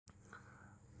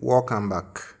Welcome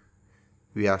back.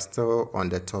 We are still on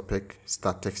the topic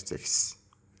statistics.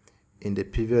 In the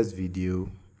previous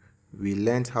video, we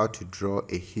learned how to draw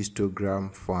a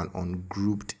histogram for an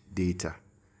ungrouped data.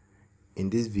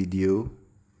 In this video,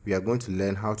 we are going to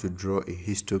learn how to draw a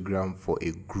histogram for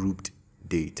a grouped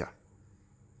data.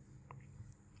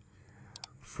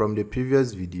 From the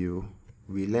previous video,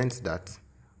 we learned that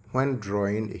when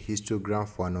drawing a histogram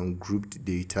for an ungrouped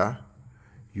data,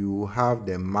 you will have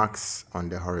the marks on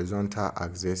the horizontal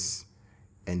axis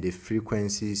and the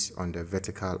frequencies on the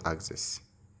vertical axis.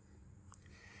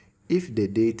 If the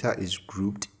data is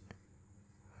grouped,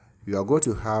 you are going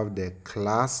to have the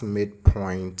class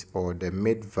midpoint or the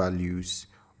mid values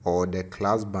or the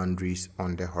class boundaries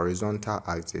on the horizontal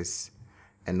axis,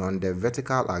 and on the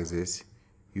vertical axis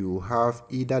you will have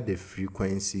either the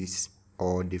frequencies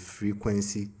or the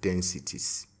frequency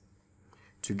densities.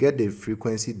 To get the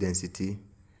frequency density,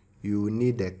 you will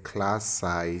need the class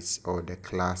size or the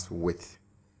class width.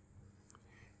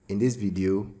 In this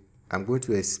video, I'm going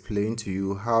to explain to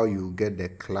you how you get the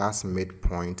class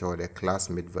midpoint or the class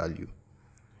mid value,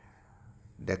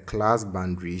 the class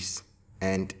boundaries,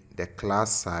 and the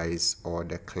class size or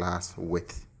the class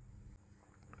width.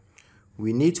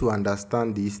 We need to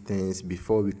understand these things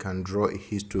before we can draw a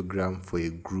histogram for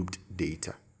a grouped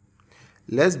data.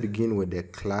 Let's begin with the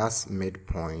class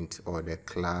midpoint or the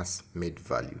class mid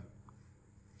value.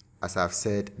 As I've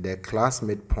said, the class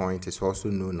midpoint is also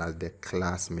known as the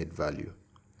class mid value.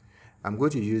 I'm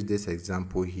going to use this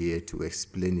example here to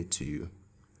explain it to you.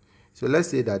 So let's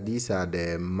say that these are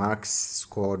the marks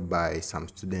scored by some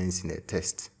students in a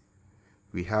test.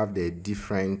 We have the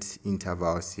different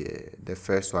intervals here. The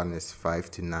first one is 5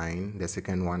 to 9, the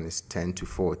second one is 10 to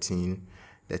 14,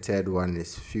 the third one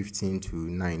is 15 to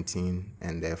 19,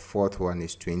 and the fourth one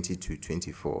is 20 to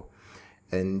 24.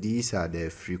 And these are the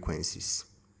frequencies.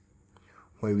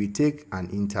 When we take an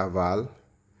interval,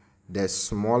 the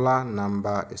smaller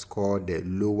number is called the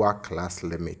lower class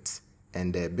limit,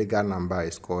 and the bigger number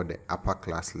is called the upper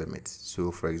class limit.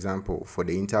 So for example, for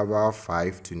the interval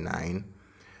 5 to 9,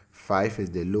 5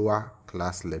 is the lower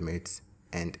class limit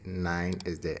and 9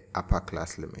 is the upper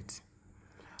class limit.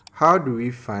 How do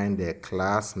we find the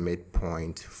class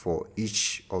midpoint for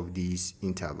each of these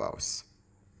intervals?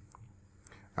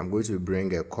 I'm going to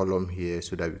bring a column here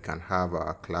so that we can have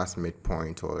our class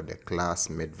midpoint or the class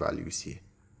mid values here.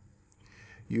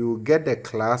 You get the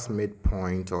class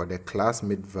midpoint or the class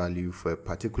mid value for a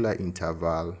particular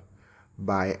interval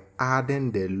by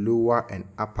adding the lower and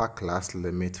upper class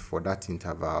limit for that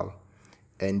interval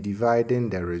and dividing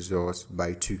the results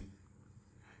by 2.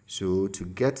 So to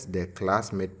get the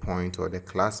class midpoint or the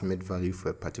class mid value for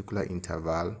a particular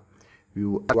interval, we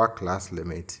will add our class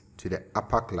limit to the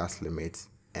upper class limit,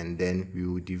 and then we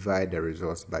will divide the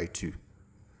results by 2.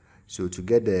 So to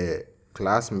get the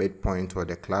class midpoint or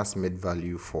the class mid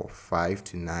value for 5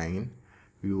 to 9,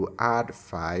 we will add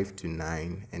 5 to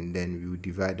 9 and then we will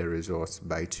divide the results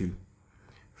by 2.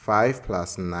 5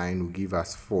 plus 9 will give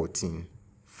us 14.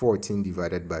 14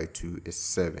 divided by 2 is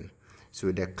 7.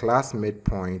 So the class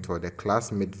midpoint or the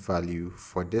class mid value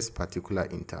for this particular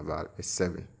interval is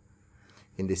 7.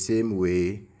 In the same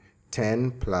way,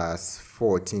 10 plus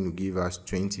 14 will give us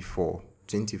 24.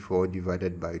 24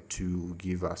 divided by 2 will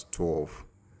give us 12.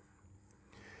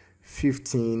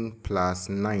 15 plus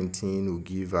 19 will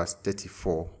give us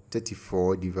 34.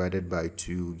 34 divided by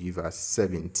 2 will give us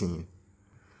 17.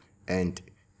 And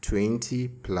 20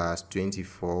 plus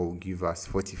 24 will give us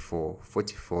 44.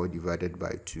 44 divided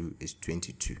by 2 is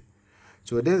 22.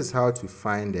 So this is how to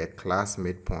find the class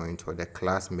midpoint or the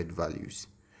class mid values.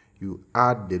 You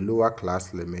add the lower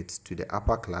class limit to the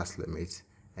upper class limit,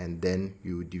 and then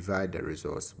you divide the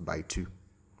results by 2.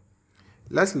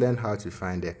 Let's learn how to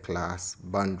find the class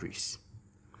boundaries.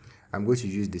 I'm going to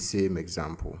use the same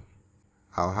example.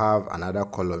 I'll have another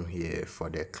column here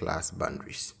for the class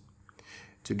boundaries.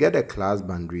 To get the class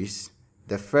boundaries,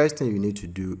 the first thing you need to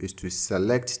do is to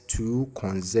select 2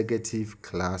 consecutive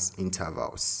class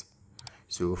intervals.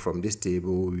 So from this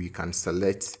table, we can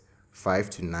select 5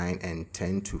 to 9 and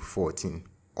 10 to 14,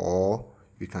 or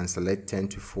you can select 10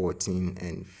 to 14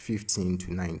 and 15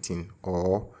 to 19,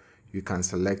 or you can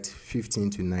select 15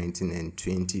 to 19 and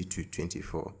 20 to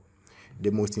 24.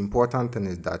 The most important thing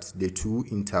is that the 2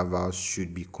 intervals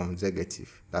should be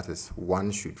consecutive. That is,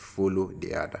 one should follow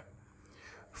the other.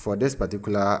 For this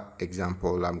particular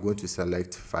example, I'm going to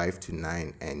select 5 to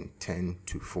 9 and 10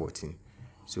 to 14.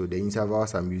 So the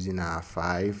intervals I'm using are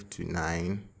 5 to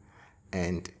 9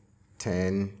 and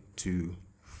 10 to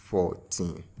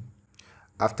 14.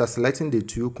 After selecting the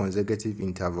 2 consecutive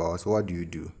intervals, what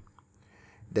do?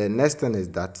 The next thing is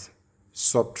that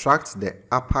subtract the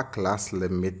upper class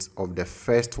limit of the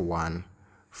first one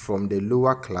from the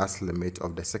lower class limit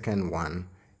of the second one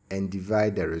and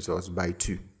divide the results by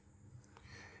 2.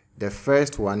 The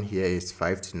first one here is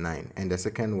 5 to 9 and the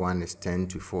second one is 10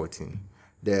 to 14.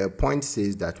 The point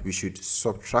says that we should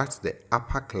subtract the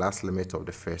upper class limit of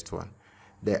the first one.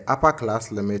 The upper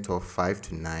class limit of 5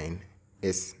 to 9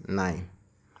 is 9.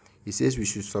 It says we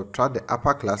should subtract the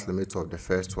upper class limit of the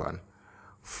first one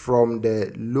from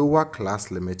the lower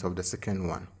class limit of the second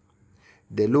one.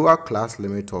 The lower class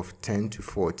limit of 10 to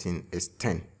 14 is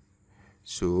 10.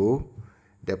 So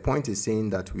the point is saying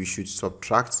that we should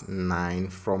subtract 9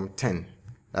 from 10.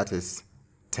 That is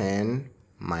 10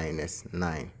 minus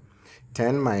 9.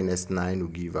 10 minus 9 will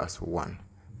give us 1.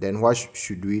 Then what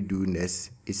should we do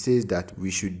next? It says that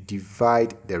we should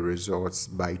divide the results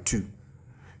by 2.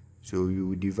 So you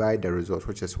will divide the result,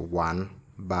 which is 1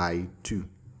 by 2.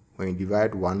 When you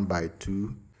divide 1 by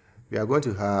 2, we are going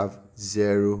to have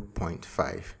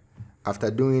 0.5.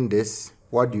 After doing this,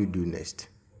 what do you do next?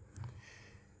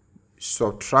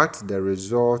 Subtract the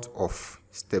result of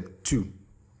step 2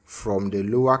 from the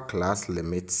lower class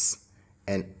limits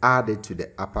and add it to the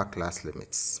upper class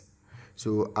limits.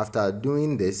 So after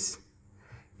doing this,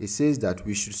 it says that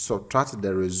we should subtract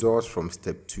the result from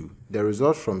step 2. The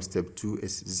result from step 2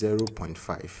 is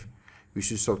 0.5. We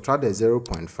should subtract the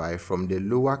 0.5 from the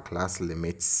lower class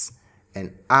limits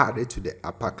and add it to the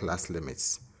upper class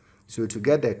limits. So to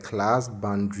get the class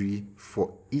boundary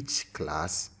for each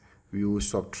class, we will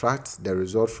subtract the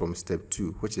result from step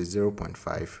 2, which is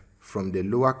 0.5, from the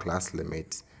lower class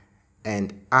limit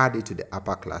and add it to the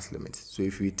upper class limit. So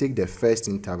if we take the first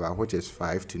interval, which is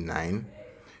 5 to 9,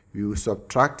 we will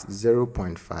subtract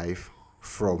 0.5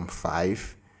 from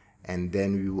 5 and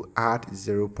then we will add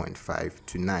 0.5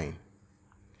 to 9.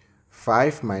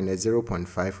 5 minus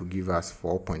 0.5 will give us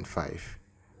 4.5.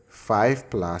 5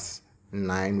 plus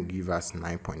 9 will give us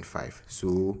 9.5.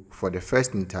 So for the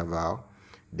first interval,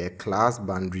 the class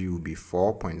boundary will be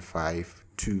 4.5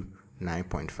 to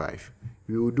 9.5.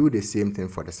 We will do the same thing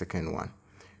for the second one.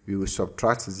 We will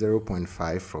subtract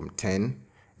 0.5 from 10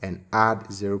 and add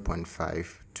 0.5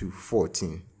 to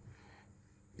 14.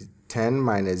 10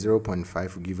 minus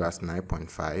 0.5 will give us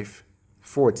 9.5.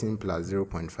 14 plus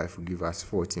 0.5 will give us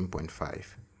 14.5.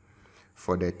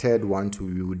 For the third one too,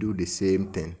 we will do the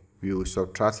same thing. We will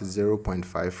subtract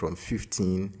 0.5 from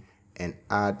 15 and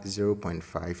add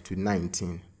 0.5 to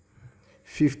 19.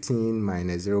 15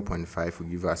 minus 0.5 will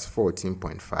give us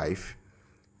 14.5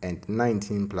 and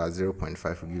 19 plus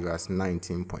 0.5 will give us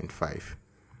 19.5.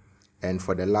 And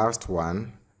for the last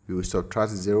one, we will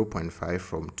subtract 0.5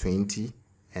 from 20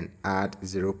 and add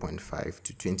 0.5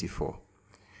 to 24.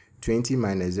 20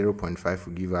 minus 0.5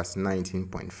 will give us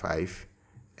 19.5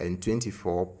 and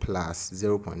 24 plus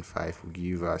 0.5 will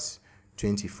give us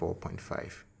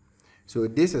 24.5. So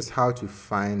this is how to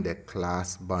find the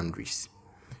class boundaries.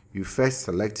 You first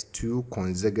select 2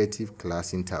 consecutive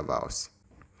class intervals.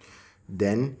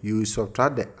 Then you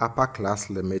subtract the upper class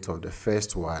limit of the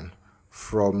first one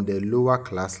from the lower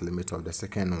class limit of the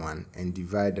second one and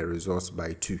divide the results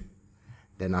by 2.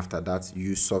 Then after that,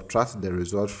 you subtract the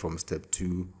result from step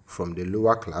 2 from the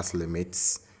lower class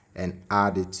limits and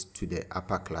add it to the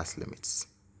upper class limits.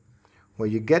 When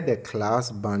you get the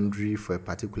class boundary for a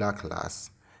particular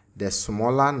class, the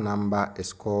smaller number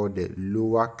is called the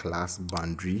lower class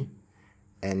boundary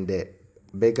and the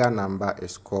bigger number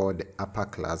is called the upper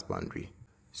class boundary.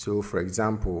 So for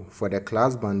example, for the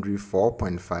class boundary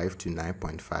 4.5 to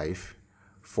 9.5,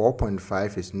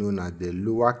 4.5 is known as the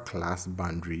lower class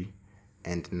boundary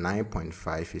and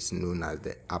 9.5 is known as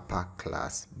the upper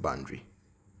class boundary.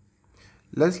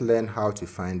 Let's learn how to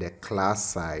find the class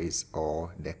size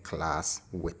or the class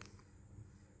width.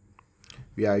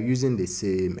 We are using the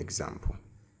same example.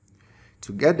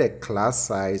 To get the class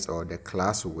size or the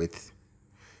class width,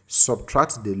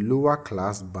 subtract the lower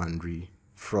class boundary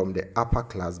from the upper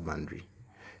class boundary.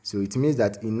 So it means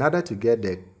that in order to get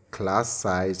the class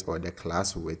size or the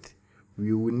class width,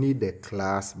 we will need the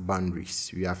class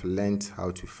boundaries. We have learned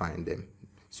how to find them.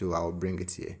 So I'll bring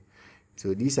it here.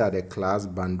 So these are the class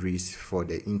boundaries for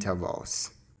the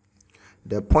intervals.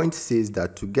 The point says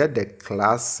that to get the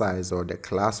class size or the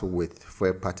class width for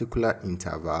a particular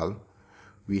interval,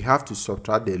 we have to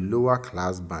subtract the lower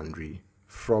class boundary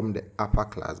from the upper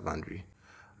class boundary.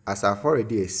 As I've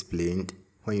already explained,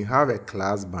 when you have a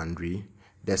class boundary,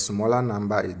 the smaller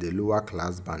number is the lower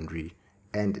class boundary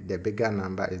and the bigger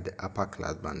number is the upper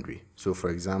class boundary. So for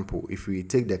example, if we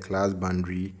take the class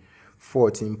boundary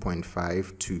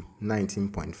 14.5 to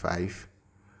 19.5,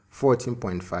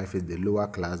 14.5 is the lower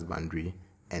class boundary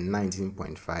and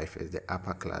 19.5 is the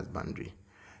upper class boundary.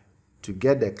 To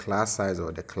get the class size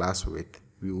or the class width,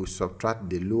 we will subtract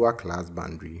the lower class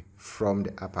boundary from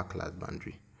the upper class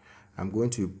boundary. I'm going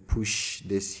to push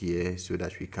this here so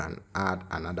that we can add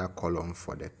another column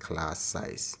for the class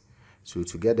size. So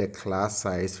to get the class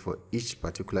size for each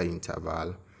particular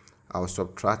interval, I'll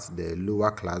subtract the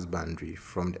lower class boundary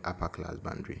from the upper class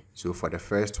boundary. So for the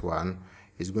first one,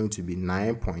 it's going to be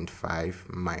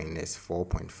 9.5 minus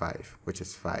 4.5, which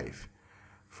is 5.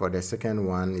 For the second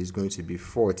one, it's going to be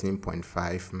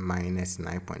 14.5 minus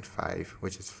 9.5,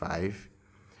 which is 5.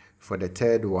 For the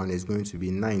third one, it's going to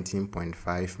be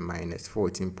 19.5 minus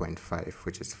 14.5,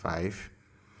 which is 5.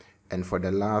 And for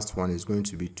the last one, it's going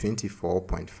to be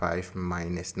 24.5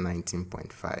 minus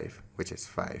 19.5, which is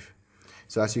 5.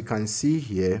 So as you can see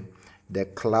here, the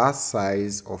class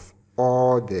size of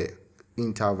all the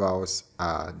intervals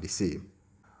are the same.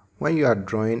 When you are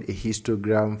drawing a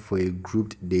histogram for a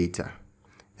grouped data,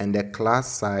 and the class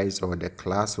size or the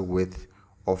class width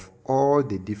of all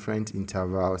the different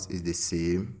intervals is the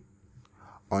same,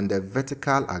 on the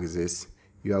vertical axis,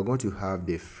 you are going to have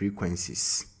the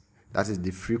frequencies. That is the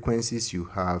frequencies you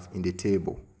have in the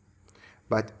table.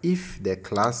 But if the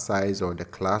class size or the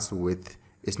class width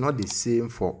is not the same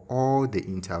for all the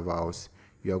intervals,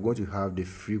 you are going to have the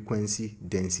frequency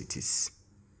densities.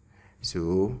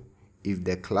 So if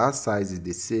the class size is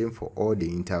the same for all the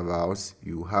intervals,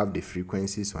 you have the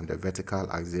frequencies on the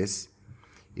vertical axis.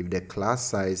 If the class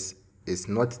size is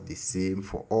not the same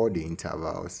for all the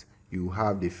intervals, you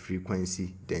have the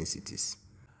frequency densities.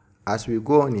 As we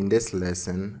go on in this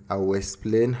lesson, I will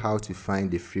explain how to find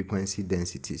the frequency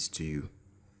densities to you.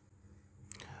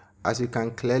 As you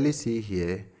can clearly see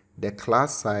here, the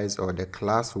class size or the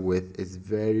class width is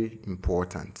very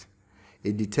important.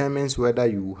 It determines whether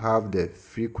you have the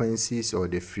frequencies or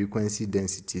the frequency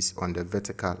densities on the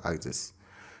vertical axis.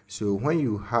 So when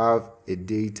you have a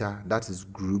data that is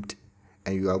grouped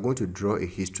and you are going to draw a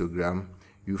histogram,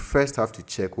 you first have to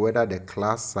check whether the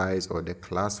class size or the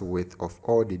class width of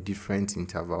all the different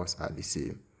intervals are the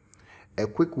same. A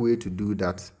quick way to do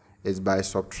that is by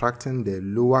subtracting the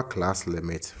lower class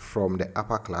limit from the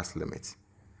upper class limit.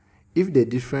 If the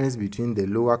difference between the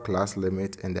lower class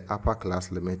limit and the upper class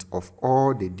limit of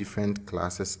all the different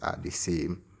classes are the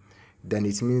same, then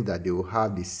it means that they will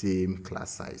have the same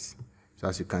class size. So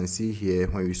as you can see here,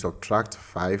 when we subtract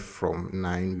 5 from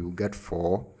 9, we will get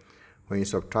 4. When you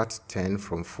subtract 10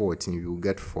 from 14, you will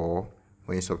get 4.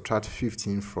 When you subtract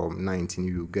 15 from 19,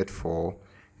 you will get 4.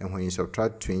 And when you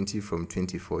subtract 20 from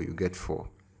 24, you get 4.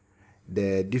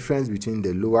 The difference between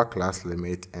the lower class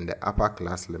limit and the upper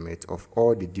class limit of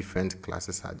all the different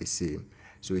classes are the same.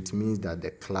 So it means that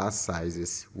the class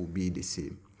sizes will be the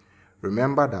same.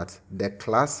 Remember that the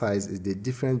class size is the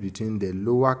difference between the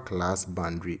lower class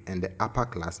boundary and the upper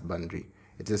class boundary.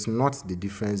 It is not the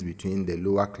difference between the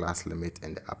lower class limit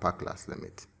and the upper class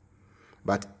limit.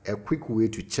 But a quick way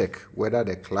to check whether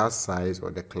the class size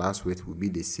or the class width will be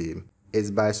the same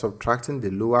is by subtracting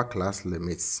the lower class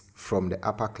limits from the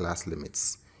upper class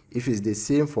limits. If it's the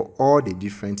same for all the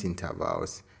different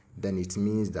intervals, then it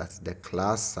means that the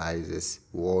class sizes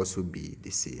will also be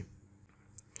the same.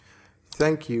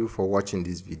 Thank you for watching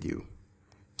this video.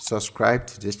 Subscribe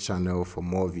to this channel for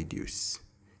more videos.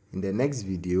 In the next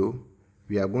video,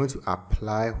 we are going to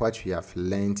apply what we have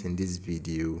learned in this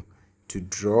video to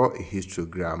draw a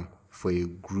histogram for a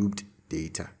grouped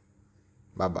data.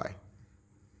 Bye-bye.